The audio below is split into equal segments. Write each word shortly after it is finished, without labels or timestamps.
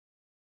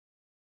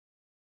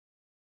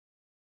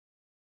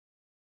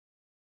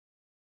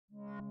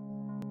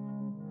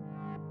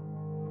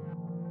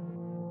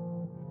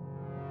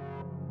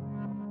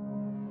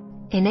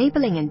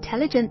Enabling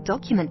intelligent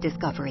document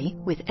discovery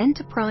with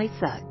enterprise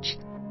search.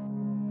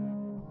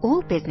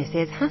 All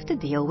businesses have to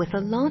deal with a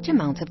large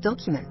amount of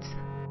documents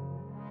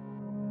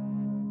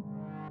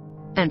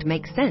and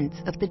make sense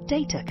of the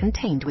data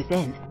contained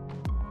within.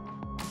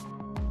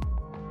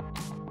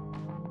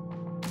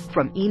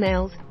 From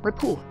emails,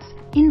 reports,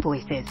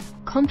 invoices,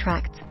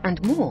 contracts,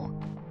 and more,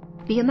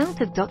 the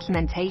amount of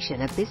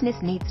documentation a business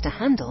needs to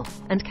handle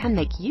and can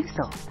make use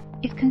of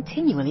is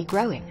continually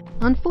growing.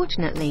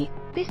 Unfortunately,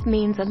 this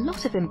means a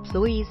lot of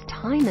employees'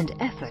 time and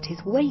effort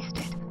is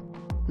wasted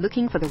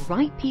looking for the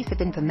right piece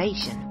of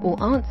information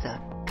or answer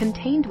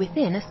contained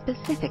within a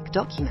specific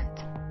document.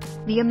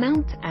 The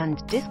amount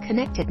and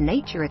disconnected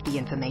nature of the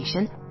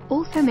information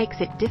also makes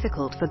it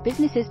difficult for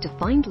businesses to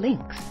find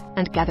links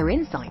and gather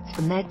insights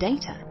from their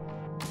data.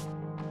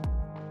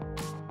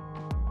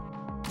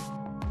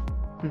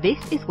 This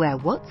is where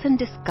Watson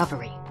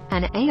Discovery,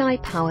 an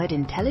AI-powered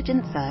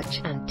intelligent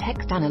search and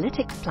text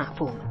analytics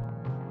platform,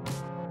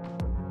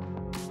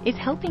 is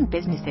helping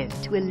businesses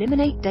to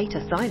eliminate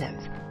data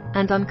silos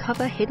and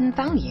uncover hidden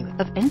value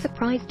of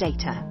enterprise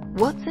data.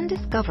 Watson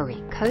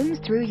Discovery combs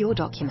through your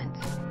documents,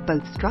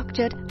 both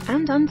structured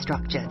and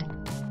unstructured,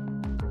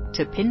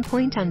 to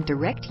pinpoint and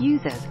direct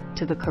users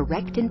to the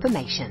correct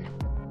information.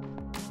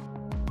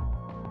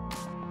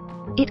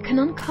 It can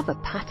uncover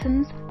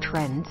patterns,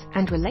 trends,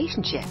 and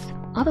relationships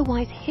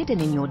otherwise hidden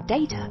in your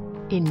data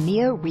in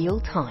near real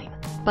time.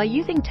 By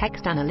using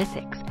text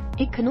analytics,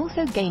 it can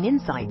also gain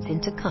insights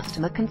into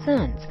customer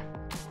concerns,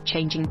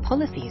 changing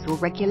policies or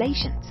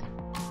regulations,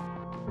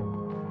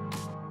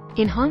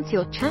 enhance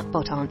your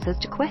chatbot answers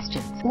to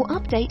questions, or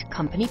update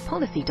company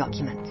policy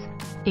documents,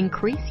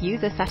 increase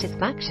user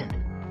satisfaction,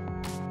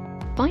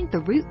 find the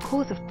root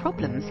cause of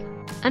problems,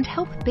 and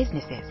help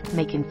businesses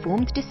make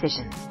informed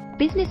decisions.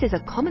 Businesses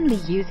are commonly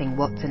using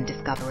Watson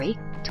Discovery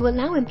to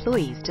allow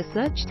employees to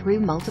search through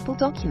multiple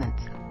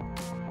documents,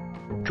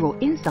 draw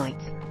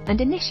insights,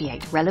 and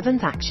initiate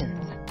relevant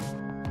actions.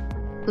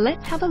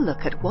 Let's have a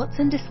look at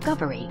Watson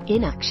Discovery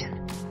in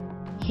action.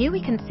 Here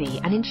we can see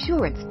an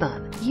insurance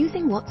firm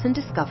using Watson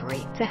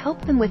Discovery to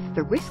help them with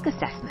the risk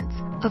assessments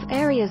of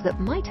areas that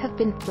might have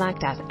been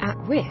flagged as at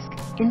risk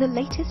in the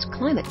latest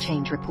climate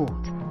change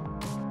report.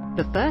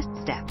 The first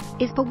step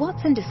is for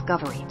Watson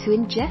Discovery to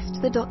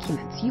ingest the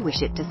documents you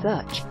wish it to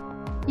search.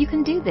 You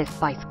can do this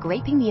by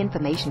scraping the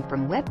information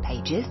from web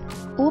pages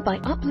or by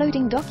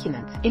uploading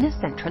documents in a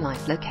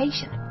centralized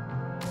location.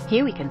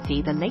 Here we can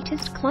see the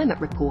latest climate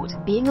report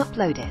being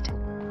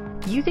uploaded.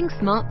 Using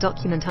Smart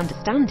Document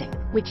Understanding,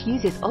 which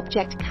uses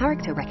object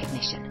character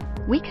recognition,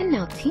 we can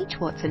now teach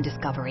Watson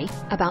Discovery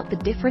about the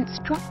different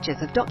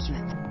structures of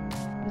documents.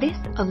 This,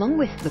 along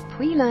with the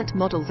pre-learnt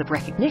models of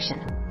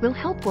recognition, will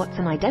help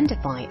Watson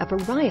identify a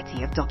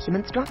variety of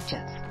document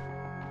structures.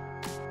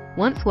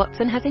 Once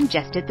Watson has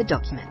ingested the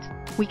document,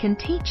 we can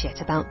teach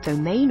it about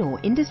domain or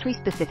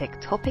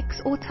industry-specific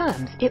topics or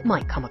terms it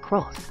might come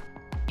across.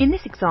 In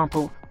this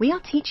example, we are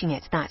teaching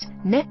it that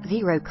net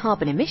zero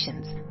carbon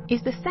emissions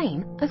is the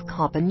same as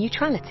carbon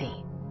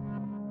neutrality.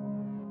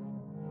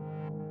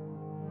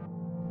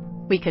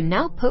 We can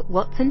now put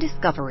Watson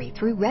Discovery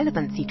through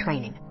relevancy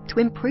training to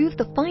improve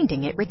the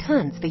finding it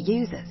returns for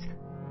users.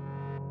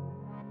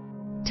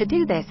 To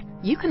do this,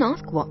 you can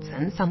ask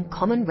Watson some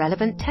common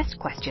relevant test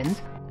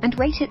questions and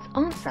rate its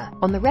answer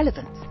on the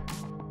relevance.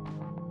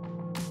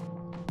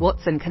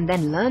 Watson can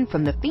then learn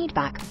from the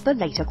feedback for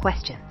later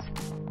questions.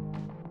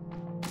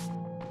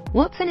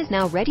 Watson is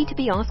now ready to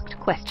be asked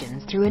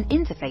questions through an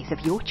interface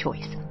of your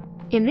choice.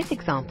 In this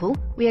example,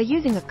 we are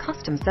using a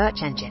custom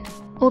search engine.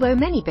 Although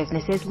many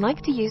businesses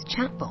like to use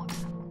chatbots,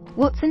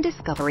 Watson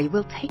Discovery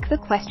will take the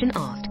question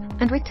asked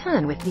and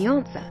return with the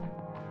answer.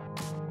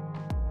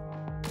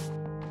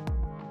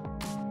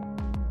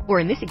 Or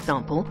in this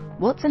example,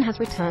 Watson has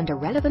returned a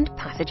relevant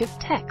passage of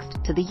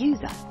text to the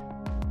user.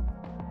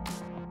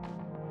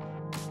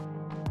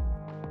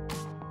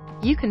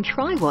 You can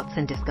try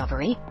Watson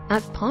Discovery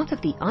as part of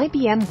the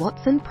IBM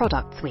Watson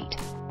product suite,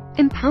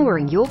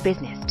 empowering your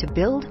business to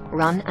build,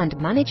 run, and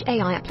manage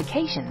AI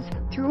applications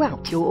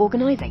throughout your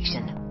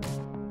organization.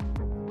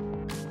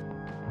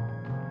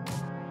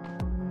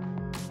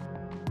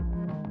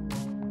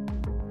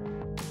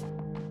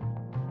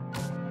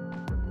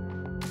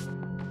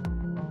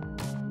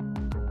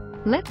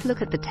 Let's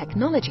look at the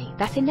technology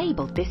that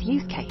enabled this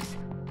use case.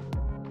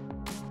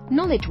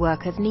 Knowledge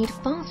workers need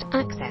fast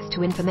access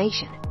to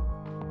information.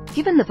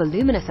 Given the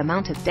voluminous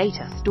amount of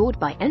data stored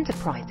by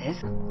enterprises,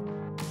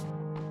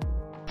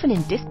 often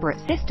in disparate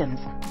systems,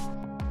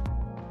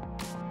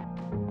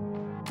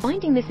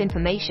 finding this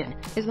information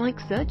is like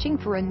searching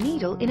for a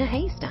needle in a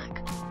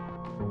haystack.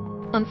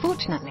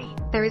 Unfortunately,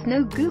 there is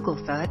no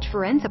Google search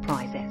for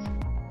enterprises.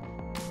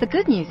 The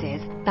good news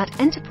is that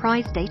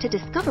enterprise data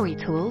discovery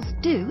tools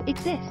do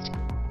exist.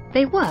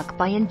 They work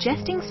by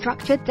ingesting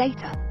structured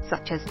data,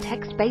 such as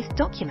text-based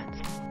documents,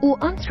 or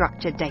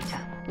unstructured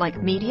data,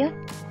 like media,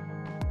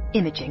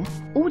 imaging,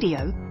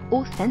 audio,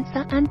 or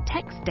sensor and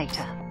text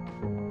data.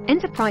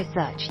 Enterprise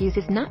search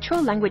uses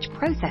natural language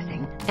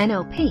processing,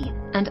 NLP,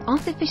 and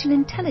artificial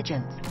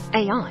intelligence,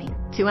 AI,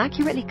 to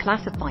accurately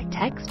classify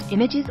text,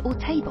 images, or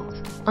tables,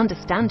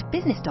 understand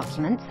business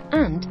documents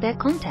and their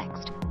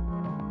context.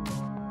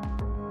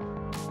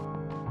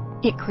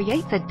 It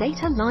creates a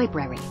data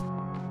library,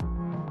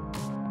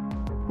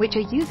 which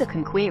a user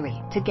can query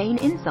to gain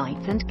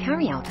insights and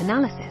carry out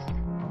analysis.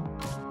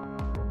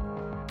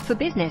 For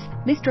business,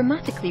 this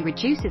dramatically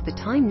reduces the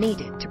time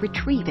needed to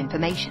retrieve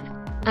information,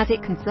 as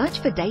it can search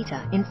for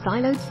data in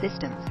siloed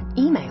systems,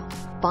 emails,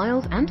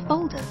 files and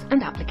folders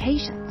and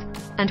applications,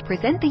 and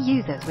present the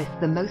users with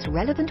the most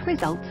relevant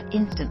results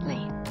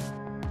instantly.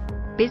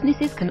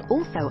 Businesses can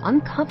also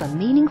uncover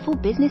meaningful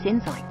business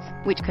insights,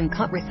 which can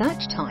cut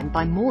research time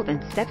by more than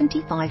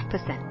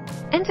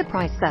 75%.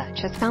 Enterprise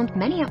search has found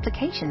many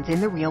applications in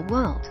the real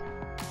world.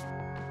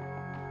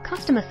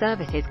 Customer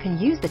services can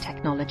use the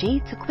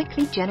technology to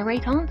quickly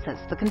generate answers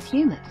for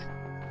consumers.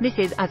 This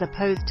is as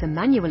opposed to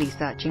manually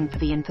searching for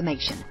the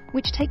information,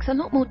 which takes a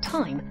lot more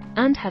time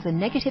and has a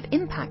negative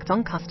impact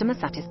on customer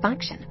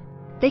satisfaction.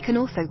 They can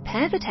also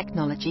pair the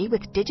technology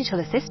with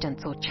digital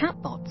assistants or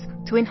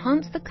chatbots to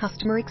enhance the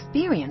customer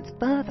experience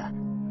further.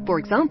 For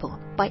example,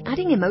 by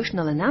adding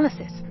emotional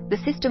analysis, the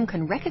system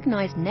can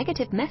recognize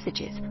negative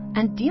messages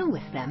and deal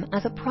with them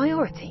as a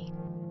priority.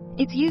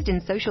 It's used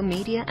in social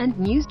media and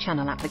news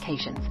channel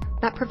applications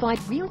that provide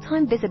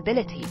real-time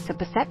visibility to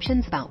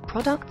perceptions about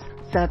products,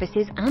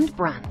 services, and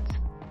brands.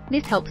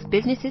 This helps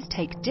businesses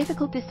take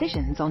difficult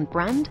decisions on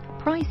brand,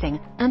 pricing,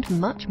 and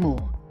much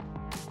more.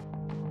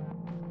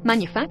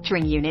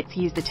 Manufacturing units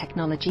use the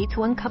technology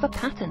to uncover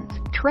patterns,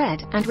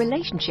 trend, and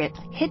relationships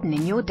hidden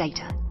in your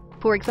data.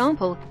 For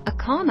example, a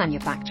car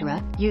manufacturer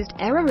used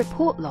error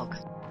report logs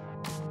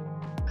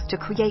to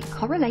create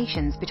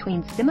correlations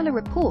between similar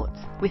reports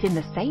within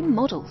the same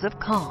models of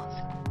cars.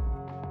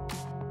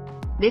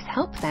 This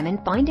helps them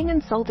in finding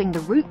and solving the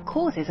root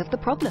causes of the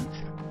problems,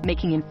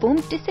 making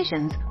informed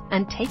decisions,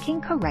 and taking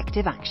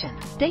corrective action.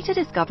 Data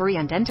discovery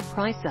and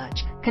enterprise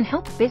search can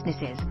help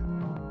businesses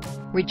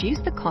reduce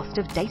the cost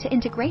of data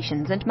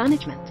integrations and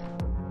management,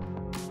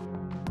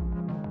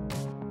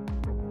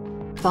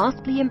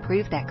 vastly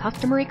improve their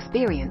customer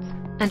experience,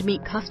 and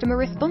meet customer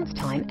response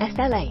time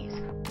SLAs,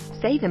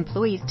 save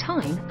employees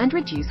time and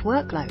reduce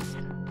workloads,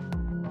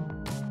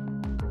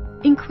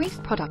 increase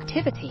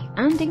productivity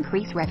and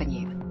increase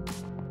revenue.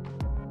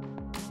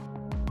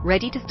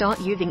 Ready to start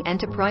using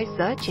enterprise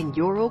search in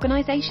your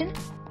organization?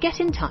 Get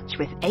in touch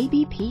with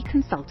ABP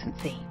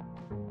Consultancy.